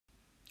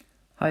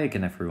Hi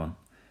again everyone.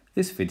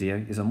 This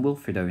video is on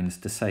Wilfred Owen's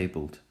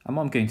Disabled, and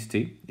what I'm going to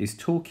do is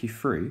talk you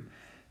through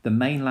the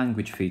main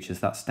language features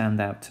that stand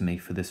out to me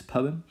for this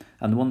poem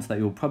and the ones that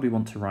you'll probably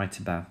want to write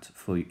about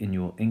in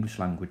your English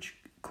language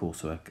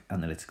coursework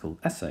analytical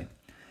essay.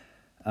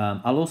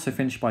 I'll also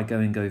finish by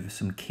going over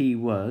some key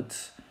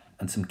words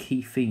and some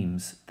key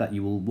themes that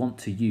you will want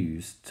to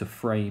use to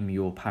frame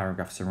your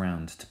paragraphs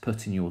around, to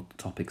put in your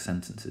topic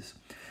sentences.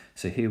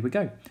 So here we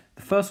go.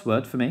 The first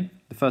word for me,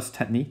 the first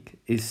technique,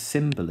 is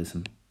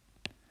symbolism.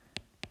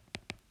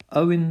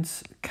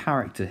 Owen's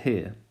character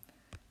here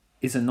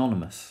is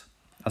anonymous.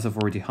 As I've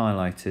already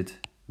highlighted,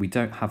 we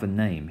don't have a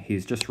name. He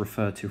is just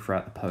referred to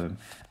throughout the poem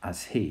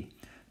as he.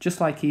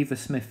 Just like Eva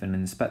Smith in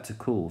Inspector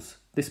Calls,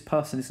 this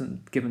person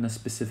isn't given a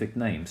specific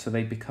name, so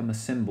they become a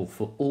symbol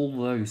for all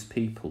those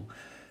people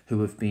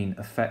who have been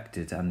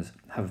affected and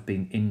have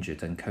been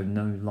injured and can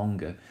no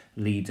longer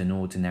lead an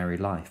ordinary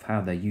life,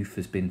 how their youth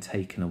has been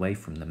taken away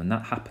from them. And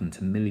that happened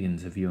to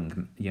millions of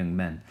young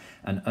men,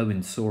 and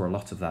Owen saw a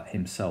lot of that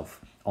himself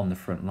on the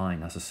front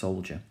line as a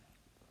soldier.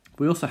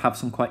 We also have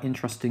some quite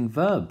interesting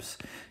verbs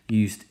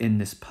used in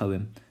this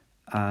poem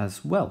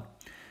as well.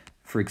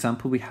 For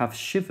example, we have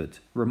shivered,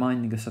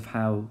 reminding us of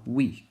how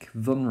weak,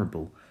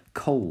 vulnerable,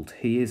 cold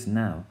he is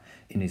now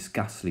in his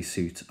ghastly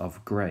suit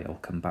of grey. I'll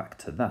come back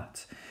to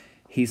that.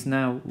 He's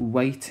now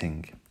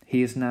waiting.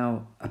 He is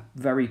now a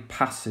very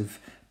passive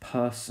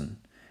person,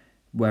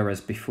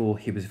 whereas before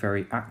he was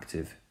very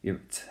active.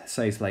 It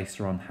says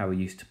later on how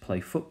he used to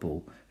play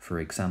football, for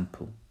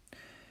example.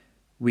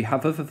 We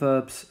have other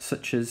verbs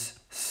such as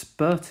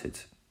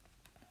spurted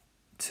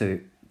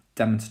to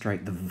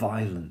demonstrate the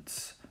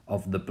violence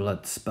of the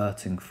blood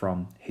spurting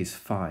from his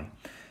thigh.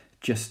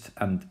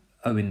 And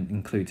Owen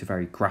includes a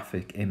very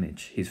graphic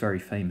image. He's very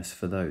famous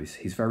for those.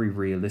 He's very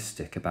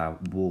realistic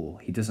about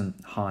war. He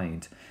doesn't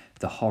hide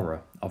the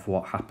horror of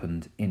what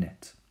happened in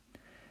it.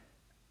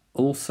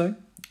 Also,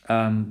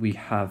 we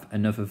have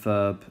another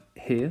verb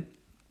here,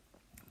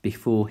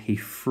 before he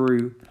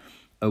threw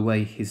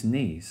away his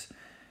knees.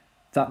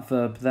 That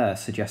verb there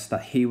suggests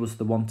that he was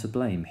the one to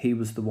blame. He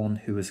was the one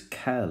who was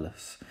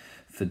careless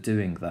for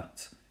doing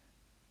that.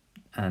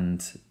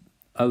 And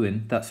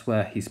Owen, that's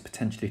where he's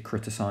potentially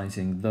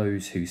criticising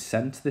those who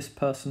sent this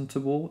person to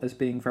war as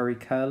being very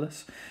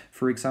careless.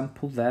 For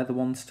example, they're the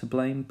ones to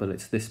blame, but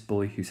it's this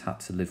boy who's had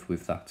to live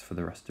with that for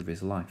the rest of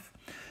his life.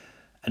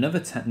 Another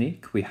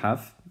technique we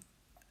have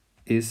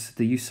is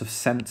the use of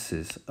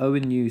senses.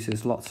 Owen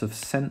uses lots of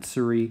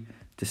sensory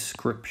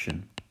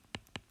description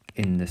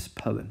in this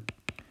poem.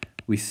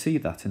 We see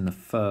that in the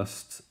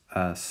first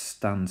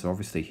stanza.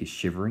 Obviously, he's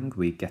shivering.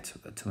 We get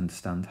to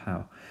understand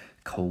how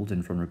cold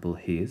and vulnerable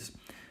he is.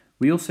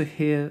 We also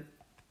hear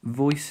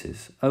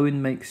voices.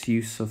 Owen makes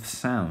use of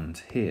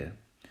sound here.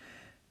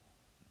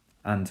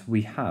 And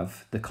we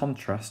have the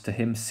contrast to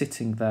him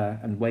sitting there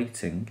and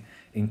waiting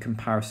in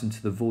comparison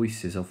to the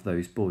voices of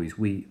those boys.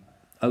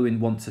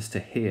 Owen wants us to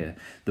hear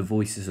the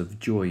voices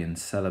of joy and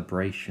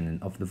celebration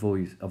and of the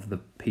voice of the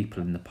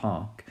people in the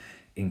park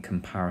in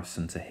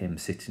comparison to him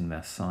sitting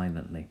there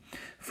silently,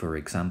 for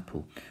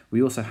example.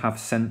 We also have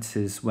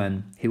senses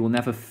when he will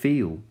never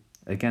feel.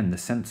 Again, the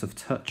sense of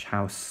touch,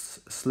 how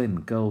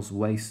slim girls'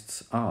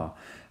 waists are.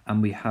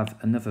 And we have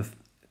another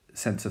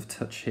sense of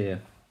touch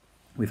here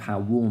with how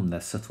warm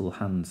their subtle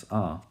hands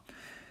are.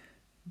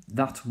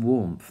 That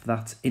warmth,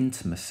 that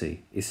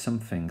intimacy is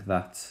something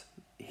that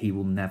he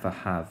will never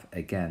have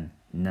again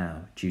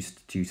now due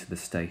to the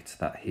state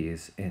that he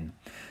is in.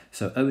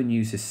 So Owen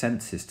uses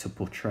senses to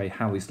portray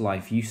how his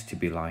life used to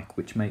be like,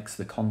 which makes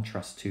the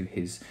contrast to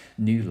his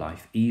new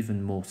life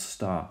even more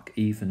stark,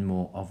 even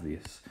more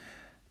obvious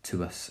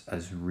to us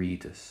as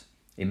readers.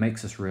 It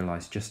makes us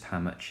realise just how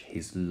much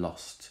he's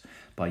lost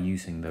by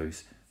using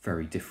those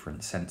very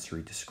different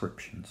sensory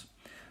descriptions.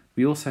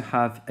 We also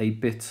have a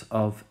bit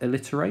of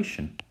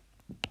alliteration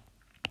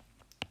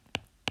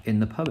in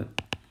the poem.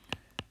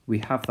 We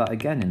have that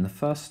again in the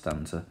first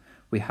stanza.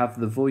 We have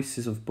the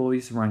voices of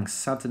boys rang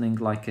saddening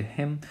like a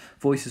hymn,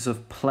 voices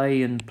of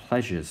play and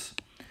pleasures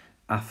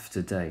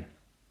after day.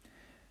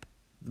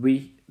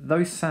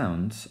 Those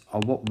sounds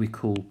are what we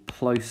call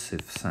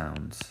plosive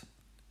sounds.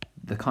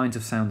 The kinds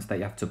of sounds that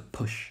you have to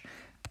push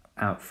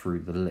out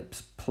through the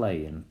lips,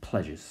 play and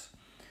pleasures.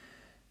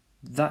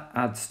 That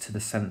adds to the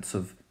sense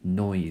of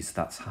noise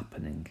that's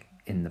happening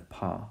in the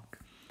park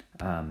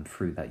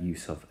through that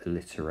use of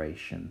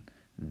alliteration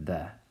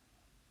there.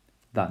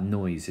 That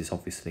noise is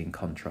obviously in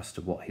contrast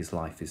to what his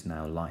life is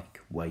now like,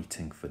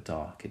 waiting for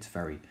dark. It's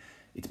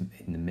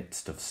in the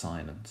midst of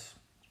silence.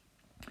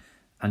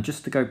 And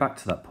just to go back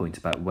to that point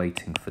about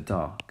waiting for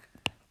dark,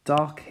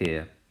 dark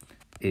here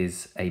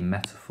is a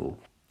metaphor.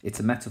 It's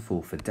a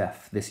metaphor for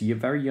death. This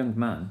very young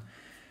man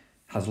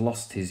has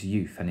lost his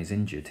youth and is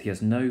injured. He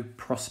has no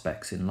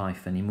prospects in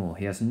life anymore.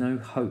 He has no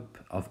hope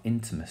of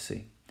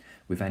intimacy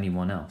with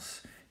anyone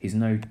else. He's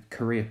no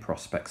career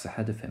prospects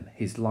ahead of him.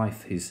 His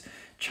life, his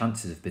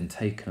chances have been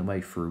taken away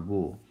through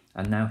war.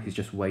 And now he's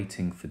just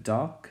waiting for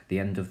dark, the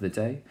end of the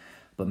day.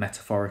 But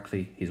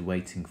metaphorically, he's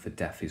waiting for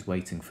death. He's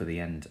waiting for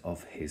the end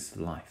of his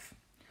life.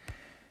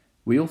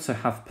 We also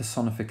have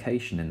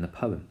personification in the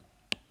poem.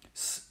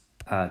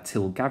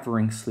 Till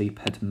gathering sleep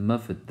had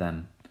mothered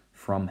them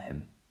from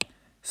him.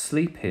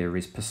 Sleep here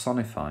is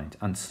personified,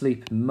 and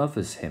sleep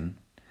mothers him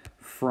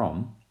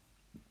from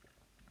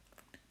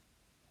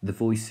the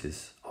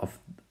voices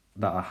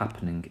that are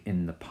happening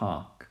in the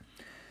park.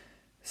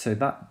 So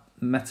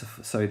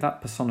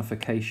that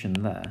personification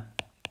there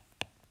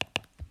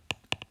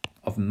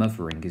of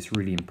mothering is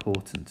really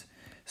important.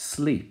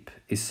 Sleep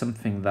is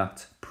something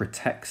that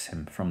protects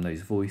him from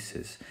those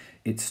voices.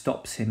 It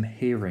stops him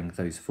hearing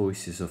those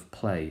voices of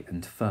play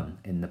and fun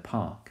in the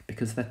park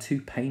because they're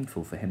too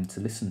painful for him to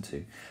listen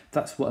to.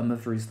 That's what a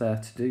mother is there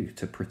to do,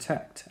 to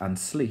protect, and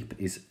sleep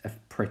is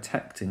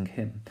protecting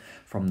him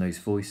from those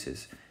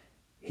voices.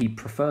 He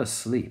prefers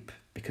sleep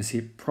because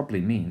it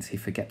probably means he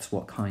forgets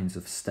what kinds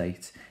of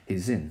state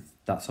he's in.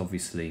 That's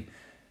obviously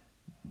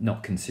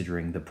not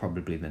considering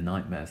probably the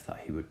nightmares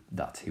that he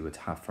would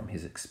have from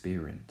his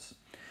experience.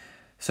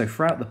 So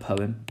throughout the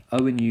poem,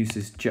 Owen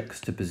uses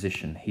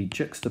juxtaposition. He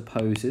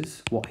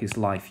juxtaposes what his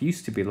life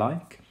used to be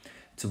like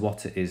to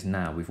what it is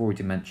now. We've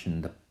already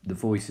mentioned the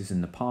voices in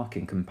the park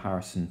in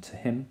comparison to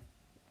him.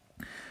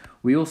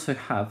 We also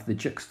have the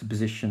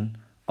juxtaposition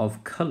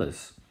of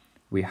colours.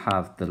 We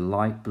have the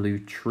light blue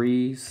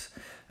trees,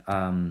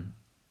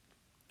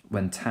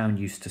 when town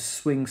used to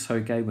swing so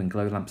gay, when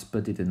glow lamps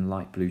budded in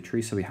light blue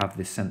trees. So we have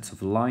this sense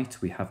of light.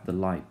 We have the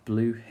light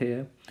blue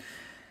here.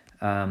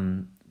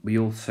 We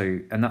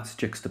also, and that's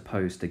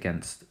juxtaposed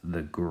against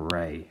the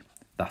grey.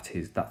 That's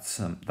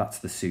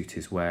the suit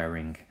he's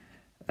wearing.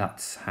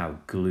 That's how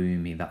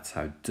gloomy, that's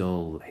how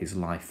dull his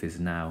life is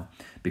now.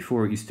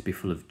 Before it used to be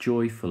full of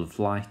joy, full of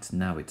light.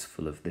 Now it's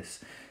full of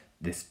this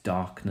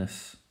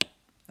darkness,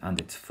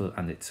 and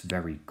it's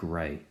very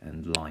grey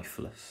and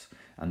lifeless.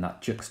 And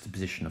that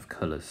juxtaposition of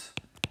colours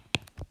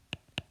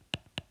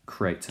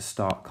creates a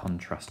stark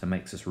contrast and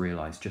makes us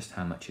realise just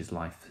how much his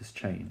life has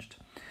changed.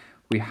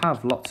 We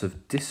have lots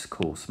of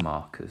discourse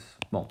markers,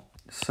 well,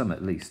 some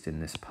at least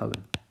in this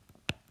poem.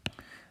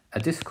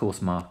 A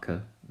discourse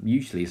marker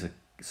usually is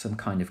some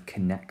kind of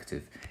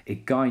connective.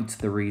 It guides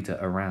the reader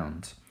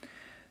around.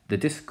 The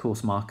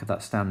discourse marker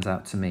that stands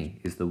out to me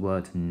is the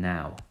word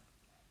now.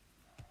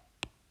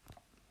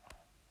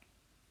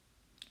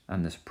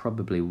 And there's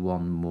probably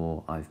one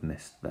more I've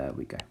missed. There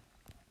we go.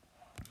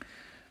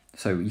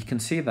 So you can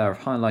see there I've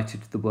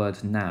highlighted the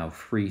word now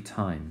 3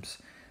 times.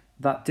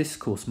 That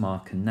discourse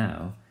marker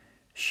now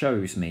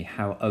shows me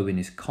how Owen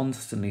is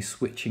constantly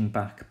switching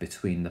back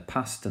between the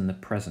past and the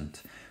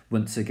present,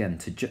 once again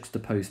to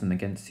juxtapose them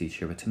against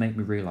each other, to make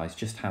me realise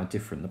just how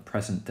different the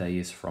present day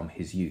is from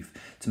his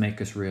youth, to make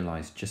us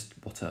realise just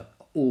what an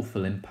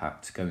awful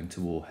impact going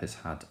to war has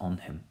had on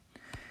him.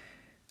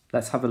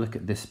 Let's have a look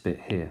at this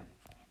bit here.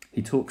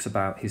 He talks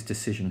about his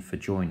decision for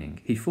joining.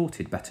 He thought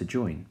he'd better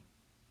join.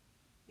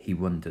 He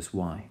wonders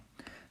why.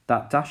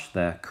 That dash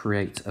there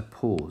creates a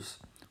pause.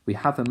 We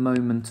have a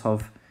moment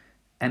of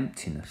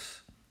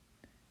emptiness.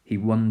 He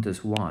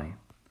wonders why.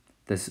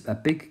 There's a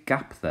big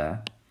gap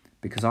there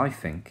because I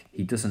think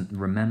he doesn't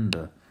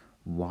remember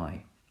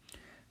why.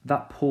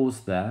 That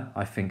pause there,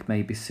 I think,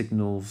 maybe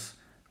signals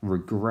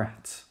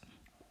regret.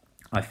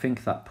 I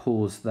think that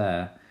pause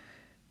there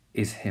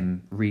is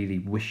him really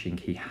wishing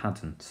he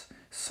hadn't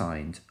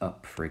signed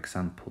up, for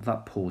example.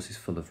 That pause is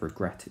full of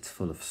regret, it's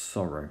full of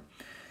sorrow,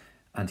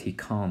 and he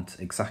can't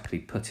exactly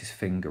put his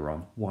finger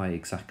on why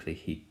exactly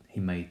he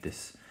made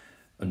this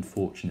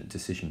unfortunate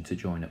decision to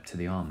join up to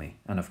the army.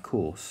 And of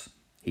course,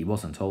 he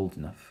wasn't old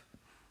enough.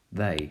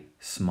 They,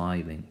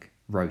 smiling,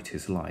 wrote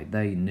his lie.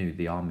 They knew,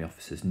 the army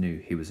officers knew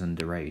he was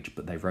underage,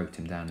 but they wrote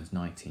him down as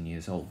 19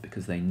 years old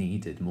because they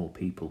needed more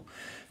people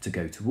to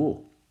go to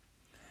war.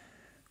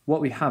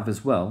 What we have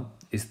as well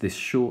is this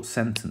short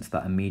sentence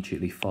that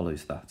immediately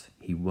follows that.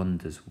 He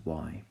wonders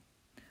why.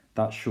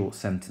 That short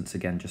sentence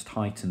again just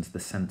heightens the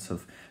sense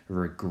of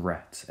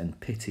regret and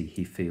pity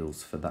he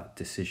feels for that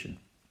decision.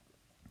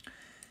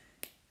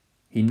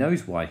 He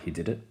knows why he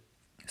did it.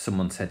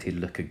 Someone said he'd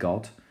look a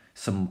god.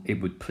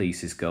 It would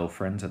please his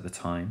girlfriend at the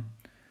time.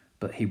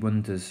 But he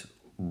wonders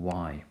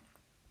why.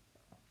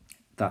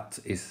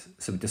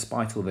 So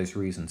despite all those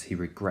reasons, he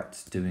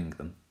regrets doing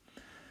them.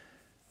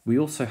 We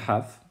also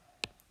have,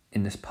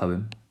 in this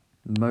poem,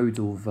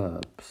 modal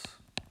verbs.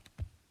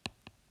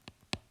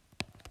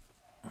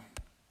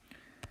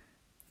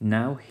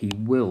 Now he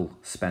will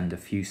spend a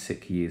few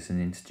sick years in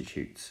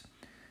institutes.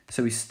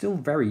 So he's still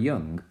very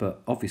young,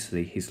 but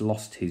obviously he's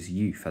lost his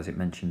youth, as it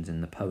mentions in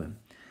the poem.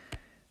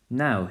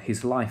 Now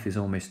his life is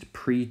almost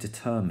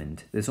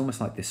predetermined. There's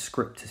almost like this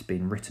script has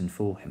been written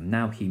for him.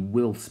 Now he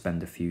will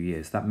spend a few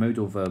years. That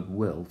modal verb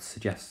will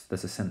suggests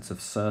there's a sense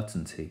of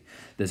certainty.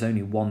 There's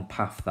only one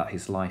path that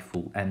his life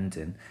will end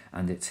in,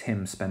 and it's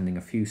him spending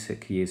a few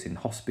sick years in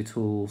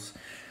hospitals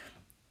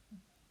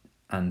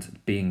and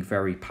being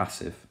very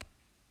passive.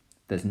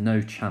 There's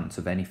no chance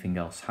of anything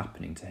else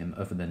happening to him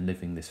other than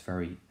living this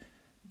very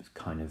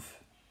kind of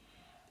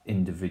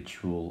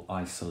individual,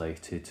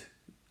 isolated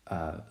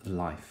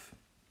life.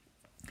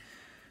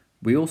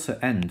 We also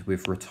end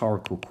with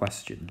rhetorical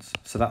questions.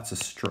 So that's a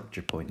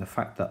structure point, the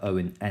fact that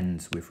Owen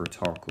ends with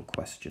rhetorical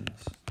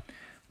questions.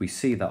 We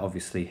see that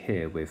obviously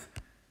here with,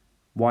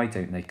 why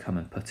don't they come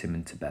and put him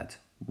into bed?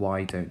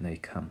 Why don't they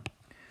come?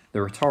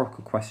 The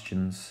rhetorical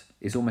questions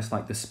is almost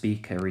like the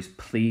speaker is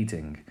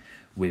pleading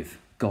with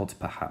God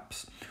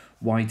perhaps.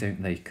 Why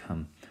don't they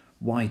come?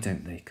 Why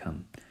don't they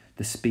come?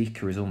 The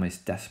speaker is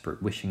almost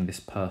desperate, wishing this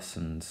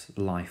person's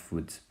life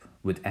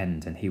would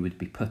end and he would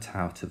be put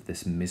out of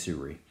this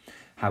misery.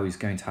 How he's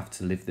going to have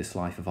to live this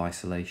life of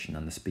isolation,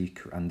 and the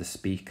speaker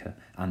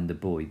and the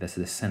boy, there's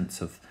this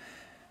sense of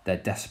they're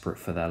desperate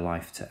for their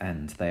life to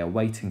end. They are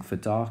waiting for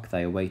dark,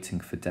 they are waiting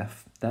for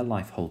death. Their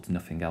life holds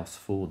nothing else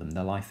for them.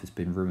 Their life has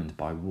been ruined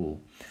by war,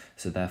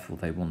 so therefore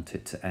they want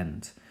it to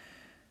end.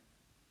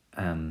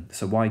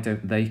 So why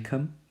don't they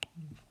come?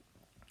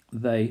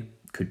 They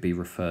could be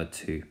referred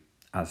to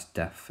as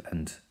death,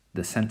 and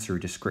the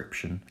sensory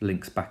description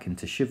links back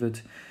into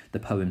Shivered. The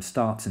poem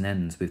starts and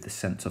ends with the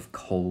sense of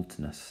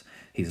coldness.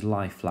 His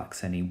life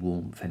lacks any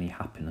warmth, any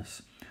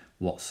happiness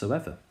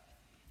whatsoever.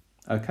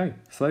 Okay,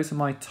 so those are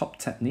my top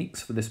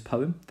techniques for this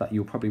poem that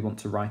you'll probably want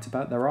to write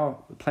about. There are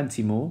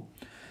plenty more.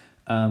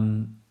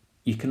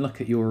 You can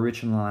look at your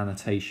original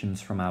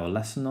annotations from our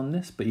lesson on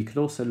this, but you could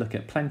also look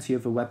at plenty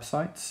of other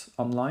websites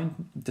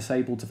online.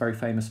 Disabled's a very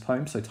famous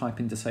poem, so type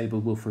in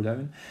Disabled Wilfred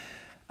Owen,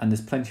 and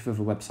there's plenty of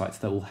other websites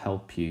that will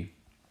help you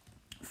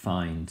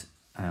find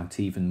out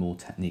even more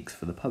techniques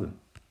for the poem.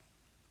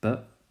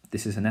 But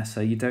this is an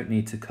essay, you don't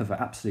need to cover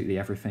absolutely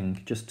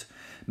everything, just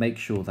make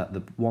sure that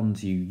the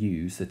ones you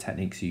use, the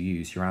techniques you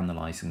use, you're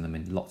analysing them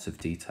in lots of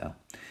detail.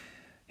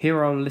 Here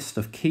are a list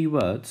of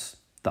keywords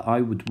that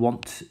I would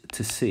want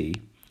to see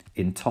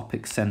in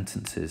topic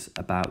sentences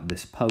about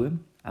this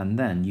poem, and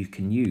then you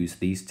can use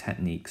these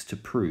techniques to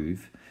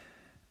prove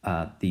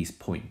these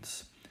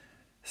points.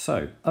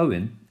 So,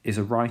 Owen is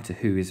a writer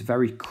who is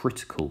very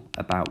critical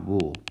about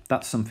war.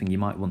 That's something you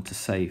might want to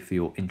say for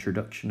your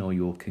introduction or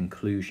your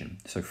conclusion.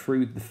 So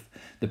through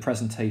the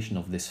presentation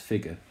of this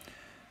figure,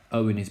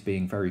 Owen is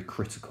being very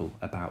critical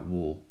about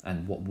war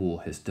and what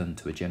war has done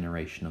to a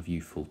generation of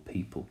youthful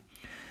people.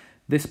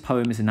 This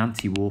poem is an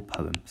anti-war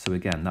poem, so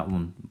again, that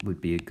one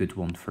would be a good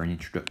one for an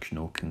introduction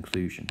or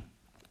conclusion.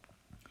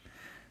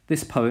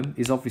 This poem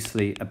is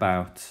obviously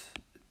about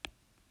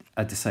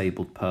a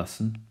disabled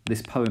person.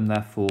 This poem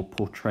therefore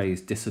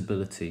portrays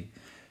disability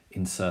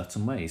in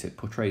certain ways. It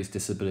portrays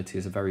disability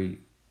as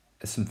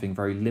something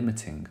very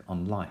limiting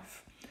on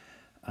life.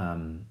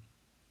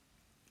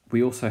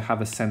 We also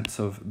have a sense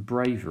of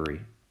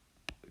bravery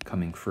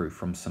coming through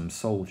from some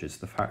soldiers.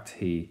 The fact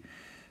he,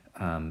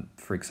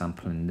 for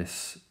example, in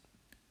this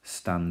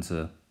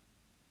stanza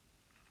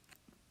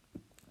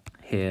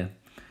here,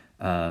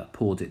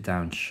 poured it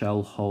down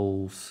shell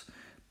holes,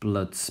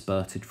 blood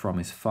spurted from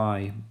his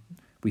thigh.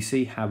 We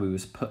see how he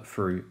was put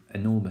through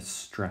enormous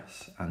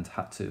stress and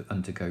had to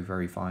undergo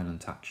very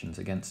violent actions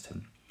against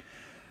him.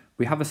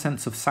 We have a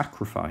sense of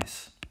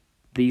sacrifice.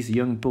 These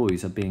young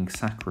boys are being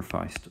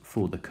sacrificed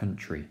for the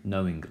country,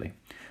 knowingly.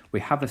 We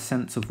have a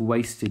sense of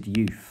wasted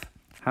youth,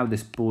 how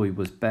this boy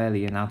was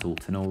barely an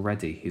adult and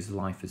already his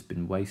life has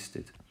been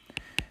wasted.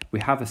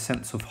 We have a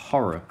sense of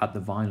horror at the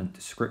violent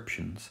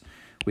descriptions.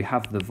 We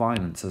have the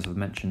violence, as I've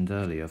mentioned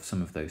earlier, of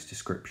some of those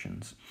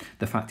descriptions.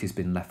 The fact he's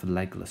been left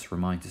legless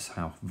reminds us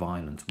how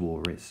violent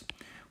war is.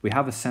 We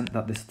have a sense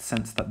that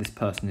this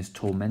person is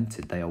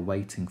tormented. They are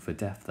waiting for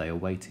death. They are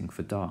waiting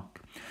for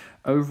dark.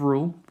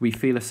 Overall, we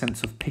feel a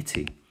sense of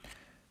pity.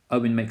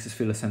 Owen makes us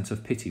feel a sense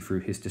of pity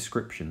through his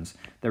descriptions.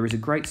 There is a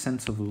great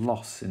sense of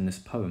loss in this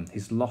poem.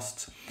 He's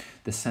lost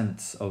the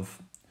sense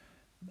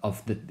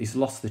he's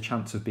lost the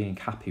chance of being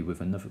happy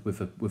with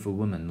a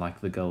woman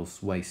like the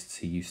girl's waists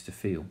he used to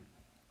feel.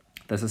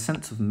 There's a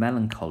sense of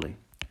melancholy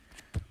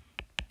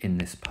in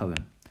this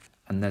poem,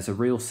 and there's a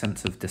real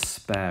sense of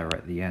despair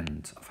at the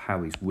end of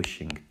how he's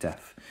wishing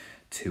death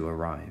to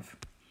arrive.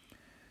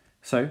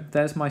 So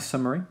there's my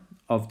summary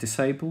of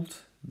Disabled.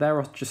 There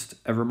are just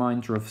a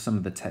reminder of some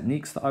of the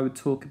techniques that I would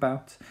talk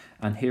about,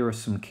 and here are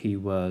some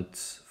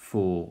keywords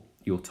for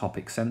your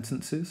topic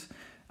sentences.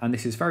 And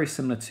this is very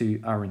similar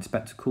to our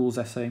Inspector Calls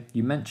essay.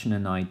 You mention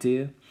an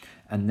idea,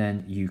 and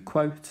then you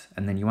quote,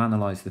 and then you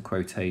analyse the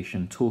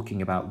quotation,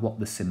 talking about what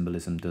the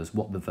symbolism does,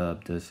 what the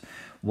verb does,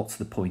 what's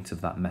the point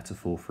of that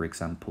metaphor, for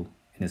example,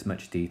 in as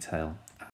much detail